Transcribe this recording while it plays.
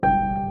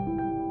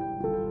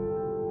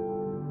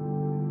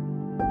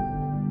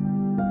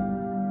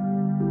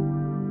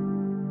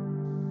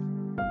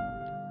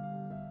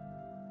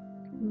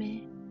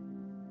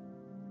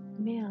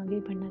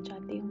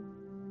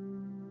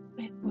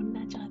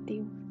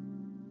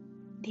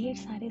ढेर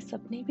सारे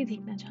सपने भी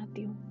देखना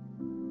चाहती हूँ।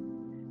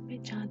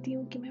 मैं चाहती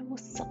हूँ कि मैं वो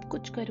सब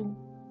कुछ करूँ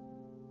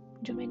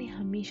जो मैंने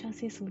हमेशा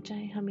से सोचा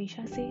है,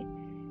 हमेशा से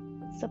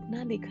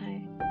सपना देखा है।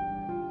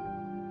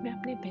 मैं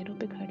अपने पैरों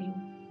पे खड़ी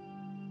हूँ।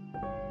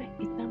 मैं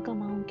इतना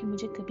कमाऊँ कि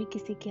मुझे कभी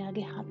किसी के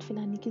आगे हाथ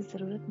फैलाने की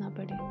ज़रूरत ना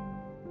पड़े।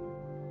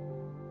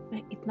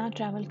 मैं इतना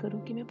ट्रैवल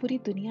करूँ कि मैं पूरी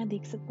दुनिया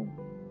देख सकूँ,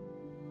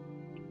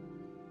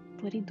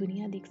 पूरी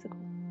दुनिया देख सकूँ।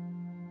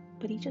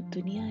 पर ये जो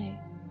दुनिया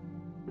है,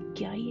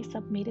 क्या ये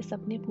सब मेरे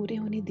सपने पूरे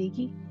होने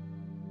देगी?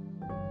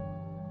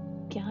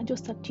 क्या जो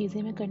सब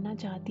चीज़ें मैं करना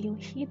चाहती हूँ,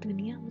 ये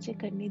दुनिया मुझे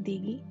करने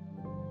देगी?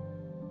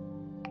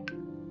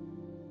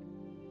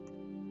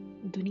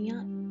 दुनिया,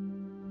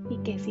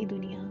 ये कैसी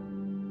दुनिया?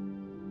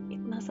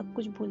 इतना सब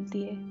कुछ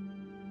बोलती है,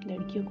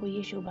 लड़कियों को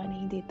ये शोभा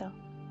नहीं देता,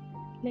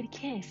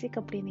 लड़कियां ऐसे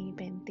कपड़े नहीं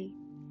पहनती,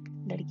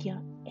 लड़कियां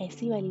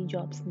ऐसी वाली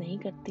जॉब्स नहीं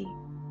करती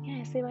या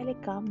ऐसे वाले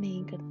काम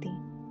नहीं करती,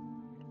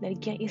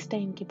 लड़कियां इस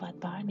टाइम के बाद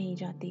बाहर नहीं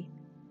जाती,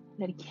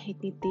 लड़कियां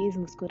इतनी तेज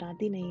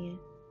मुस्कुराती नहीं है,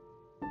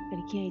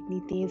 लड़कियां इतनी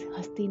तेज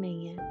हंसती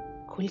नहीं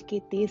है, खुल के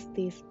तेज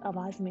तेज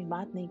आवाज में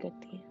बात नहीं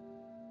करती है।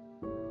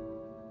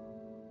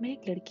 मैं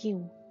एक लड़की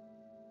हूँ,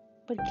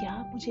 पर क्या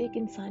आप मुझे एक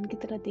इंसान की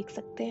तरह देख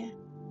सकते हैं?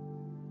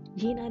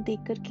 ये ना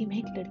देखकर कि मैं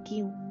एक लड़की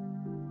हूँ,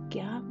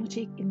 क्या आप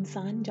मुझे एक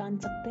इंसान जान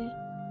सकते हैं?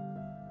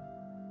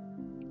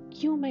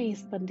 क्यों मैं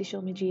इस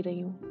बंदिशों में जी रही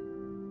हूँ?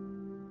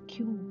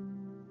 क्यों?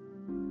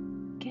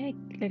 क्या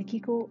एक लड़की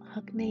को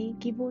हक नहीं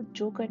कि वो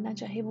जो करना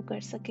चाहे वो कर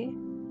सके?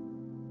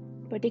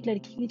 बट एक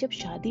लड़की की जब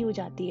शादी हो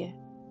जाती है,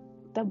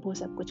 तब वो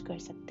सब कुछ कर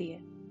सकती है।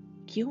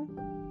 क्यों?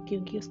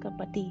 क्योंकि उसका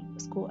पति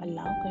उसको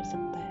अलाउ कर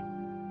सकता है।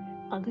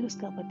 अगर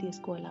उसका पति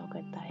उसको अलाउ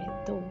करता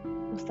है, तो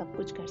वो सब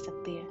कुछ कर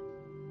सकती है।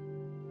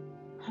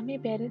 हमें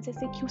पेरेंट्स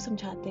ऐसे क्यों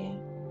समझाते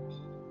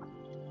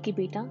हैं कि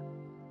बेटा,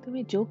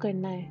 तुम्हें जो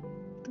करना है,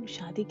 तुम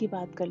शादी की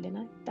बात कर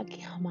लेना,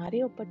 ताकि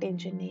हमारे ऊपर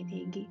टेंशन नहीं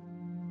रहेगी।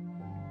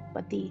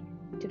 पति,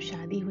 जब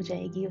शादी हो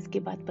जाएगी उसके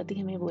बाद पति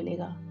हमें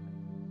बोलेगा,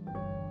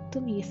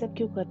 तुम ये सब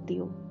क्यों करती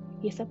हो,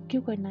 ये सब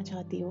क्यों करना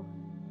चाहती हो?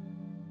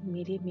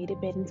 मेरे मेरे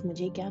पेरेंट्स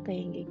मुझे क्या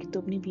कहेंगे कि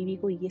तू अपनी बीवी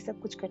को ये सब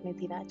कुछ करने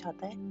देना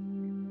चाहता है?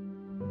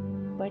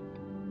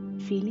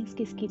 बट फीलिंग्स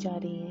किसकी जा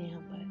रही है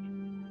यहाँ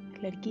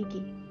पर? लड़की की।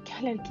 क्या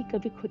लड़की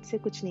कभी खुद से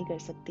कुछ नहीं कर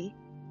सकती?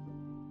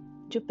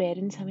 जो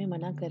पेरेंट्स हमें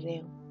मना कर रहे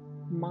हो,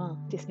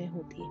 माँ जिसमें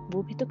होती है,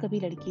 वो भी तो कभी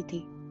लड़की थी।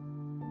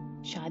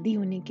 शादी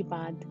होने के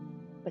बाद,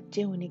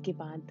 बच्चे होने के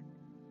बाद,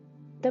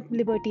 तब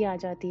लिबर्टी आ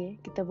जाती है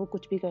कि तब वो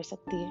कुछ भी कर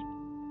सकती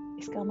है।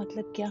 इसका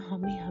मतलब क्या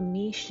हमें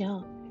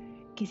हमेशा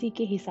किसी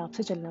के हिसाब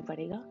से चलना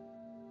पड़ेगा?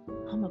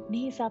 हम अपने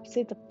हिसाब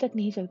से तब तक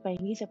नहीं चल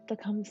पाएंगे जब तक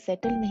हम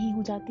सेटल नहीं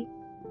हो जाती।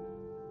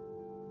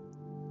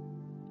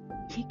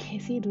 ये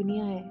कैसी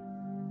दुनिया है?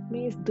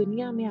 मैं इस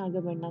दुनिया में आगे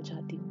बढ़ना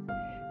चाहती हूँ,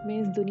 मैं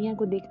इस दुनिया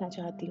को देखना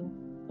चाहती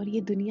हूँ, और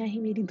ये दुनिया ही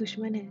मेरी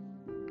दुश्मन है।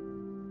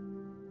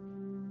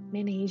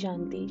 मैं नहीं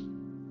जानती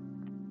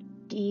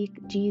कि एक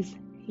चीज,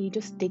 ये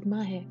जो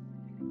स्टिग्मा है,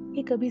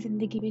 ये कभी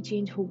जिंदगी में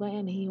चेंज होगा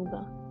या नहीं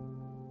होगा।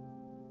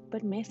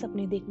 पर मैं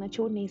सपने देखना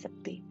छोड़ नहीं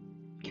सकती,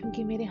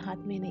 क्योंकि मेरे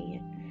हाथ में नहीं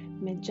है।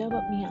 मैं जब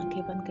अपनी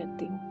आंखें बंद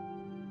करती हूँ,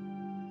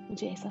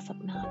 मुझे ऐसा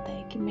सपना आता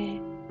है कि मैं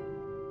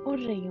उड़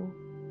रही हूँ,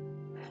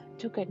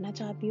 जो करना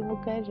चाहती हूँ वो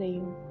कर रही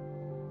हूँ,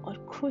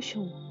 और खुश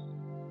हूँ।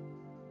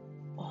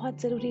 बहुत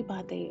जरूरी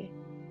बात है ये,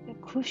 मैं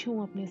खुश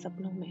हूँ अपने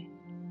सपनों में।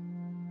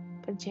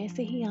 पर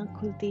जैसे ही आंख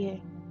खुलती है,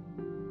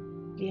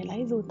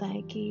 रियलाइज होता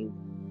है कि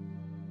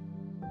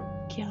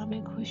क्या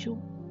मैं खुश हूँ?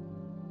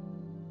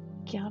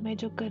 क्या मैं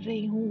जो कर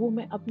रही हूँ वो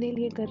मैं अपने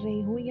लिए कर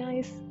रही हूँ या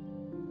इस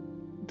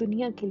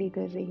दुनिया के लिए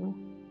कर रही हूँ?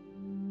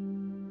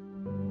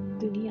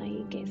 दुनिया,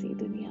 ये कैसी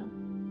दुनिया,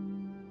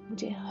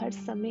 मुझे हर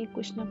समय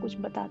कुछ ना कुछ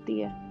बताती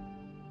है।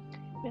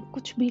 मैं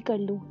कुछ भी कर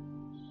लूं,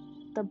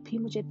 तब भी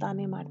मुझे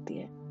ताने मारती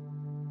है।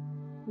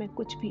 मैं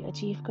कुछ भी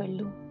अचीव कर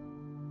लूं,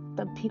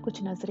 तब भी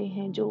कुछ नजरें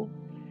हैं जो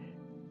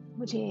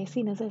मुझे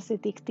ऐसी नजर से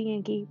देखती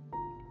हैं कि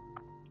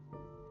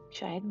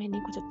शायद मैंने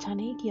कुछ अच्छा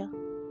नहीं किया।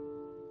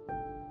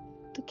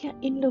 तो क्या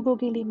इन लोगों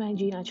के लिए मैं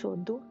जीना छोड़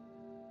दूं?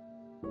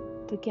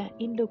 तो क्या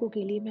इन लोगों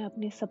के लिए मैं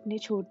अपने सपने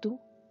छोड़ दूं?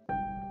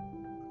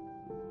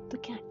 तो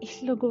क्या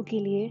इन लोगों के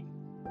लिए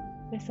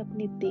मैं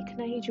सपने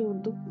देखना ही छोड़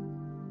दूं?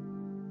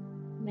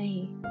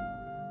 नहीं।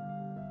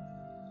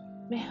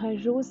 मैं हर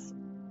रोज,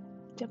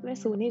 जब मैं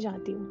सोने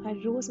जाती हूँ, हर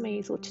रोज मैं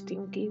ये सोचती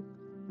हूँ कि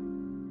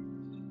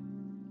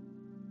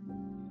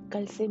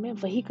कल से मैं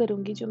वही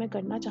करूंगी जो मैं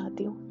करना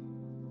चाहती हूँ।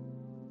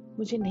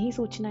 मुझे नहीं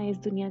सोचना है इस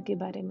दुनिया के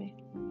बारे में।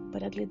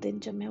 पर अगले दिन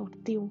जब मैं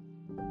उठती हूँ,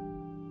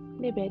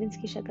 अपने पेरेंट्स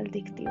की शक्ल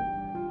देखती हूँ,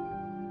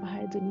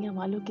 बाहर दुनिया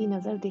वालों की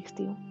नज़र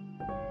देखती हूँ,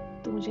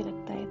 तो मुझे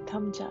लगता है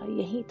थम जा,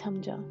 यहीं थम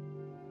जा।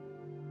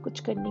 कुछ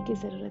करने की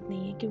ज़रूरत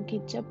नहीं है, क्योंकि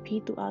जब भी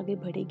तू आगे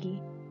बढ़ेगी,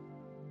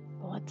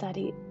 बहुत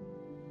सारे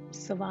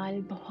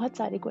सवाल, बहुत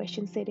सारे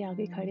क्वेश्चन तेरे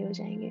आगे खड़े हो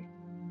जाएंगे।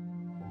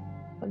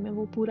 और मैं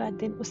वो पूरा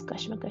दिन उस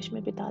कश्मकश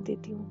में बिता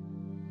देती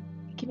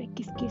हूँ कि मैं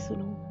किसकी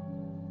सुनूं,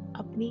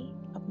 अपनी,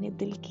 अपने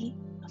दिल की,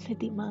 अपने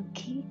दिमाग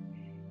की,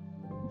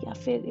 या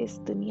फिर इस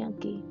दुनिया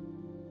की।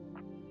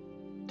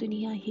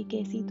 दुनिया ही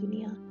कैसी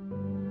दुनिया,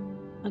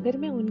 अगर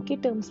मैं उनके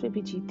टर्म्स पे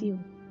भी जीती हूँ,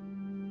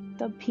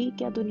 तब भी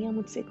क्या दुनिया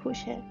मुझसे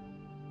खुश है?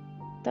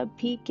 तब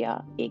भी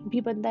क्या एक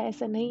भी बंदा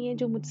ऐसा नहीं है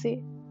जो मुझसे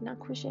ना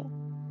खुश है?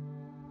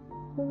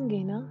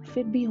 होंगे ना,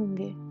 फिर भी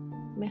होंगे।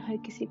 मैं हर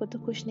किसी को तो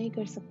खुश नहीं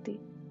कर सकती।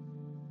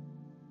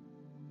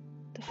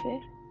 तो फिर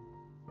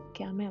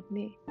क्या मैं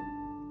अपने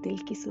दिल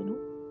की सुनूं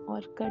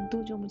और कर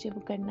दूं जो मुझे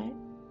वो करना है?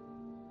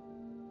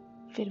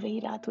 फिर वही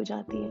रात हो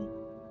जाती है।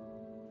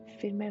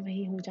 फिर मैं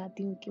वही हो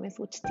जाती हूँ कि मैं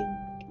सोचती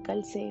हूँ कि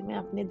कल से मैं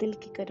अपने दिल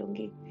की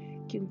करूँगी,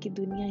 क्योंकि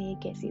दुनिया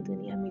एक ऐसी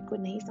दुनिया मेरे को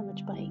नहीं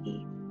समझ पाएगी।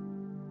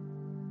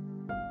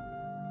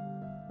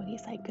 और ये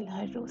साइकिल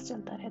हर रोज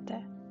चलता रहता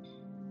है।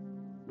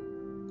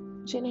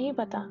 मुझे नहीं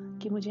पता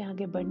कि मुझे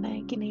आगे बढ़ना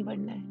है कि नहीं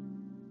बढ़ना है,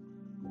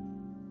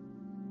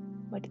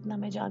 बट इतना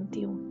मैं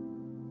जानती हूँ,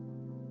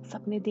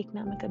 सपने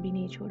देखना मैं कभी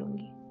नहीं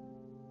छोड़ूंगी।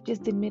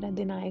 जिस दिन मेरा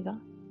दिन आएगा,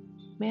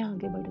 मैं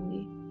आगे बढ़ूंगी,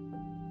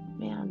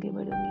 मैं आगे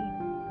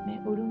बढ़ूंगी,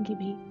 मैं उड़ूंगी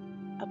भी,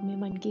 अपने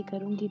मन की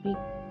करूंगी भी।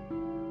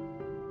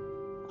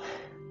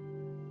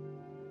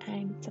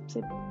 एंड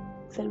सबसे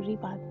जरूरी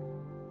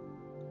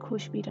बात,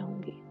 खुश भी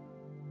रहूंगी,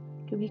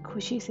 क्योंकि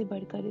खुशी से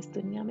बढ़कर इस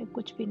दुनिया में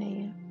कुछ भी नहीं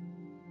है।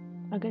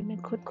 अगर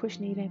मैं खुद खुश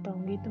नहीं रह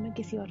पाऊंगी तो मैं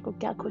किसी और को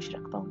क्या खुश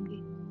रख पाऊंगी?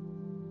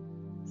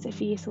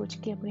 सिर्फ ये सोच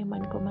के अपने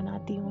मन को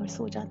मनाती हूँ और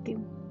सो जाती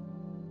हूँ,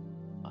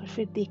 और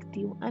फिर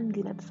देखती हूँ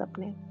अनगिनत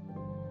सपने।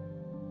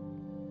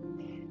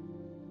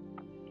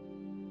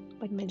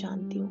 बट मैं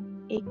जानती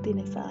हूँ एक दिन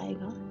ऐसा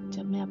आएगा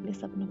जब मैं अपने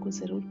सपनों को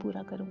जरूर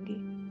पूरा करूंगी,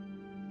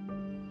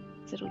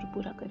 जरूर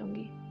पूरा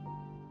करूंगी।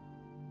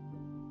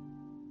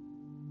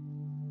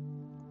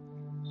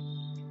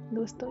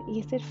 दोस्तों,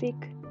 ये सिर्फ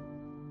एक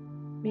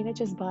मेरा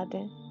जज्बात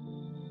है,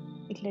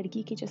 एक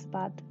लड़की की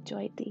जज्बात, जो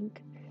आई थिंक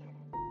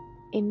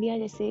इंडिया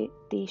जैसे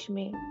देश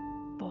में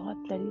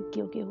बहुत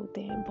लड़कियों के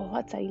होते हैं,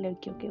 बहुत सारी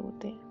लड़कियों के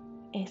होते हैं।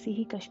 ऐसी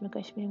ही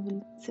कश्मकश में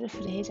वो सिर्फ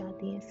रह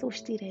जाती हैं,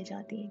 सोचती रह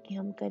जाती हैं कि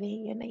हम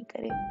करें या नहीं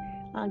करें,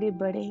 आगे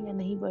बढ़े या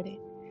नहीं बढ़े।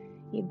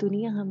 ये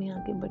दुनिया हमें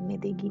आगे बढ़ने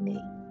देगी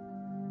नहीं।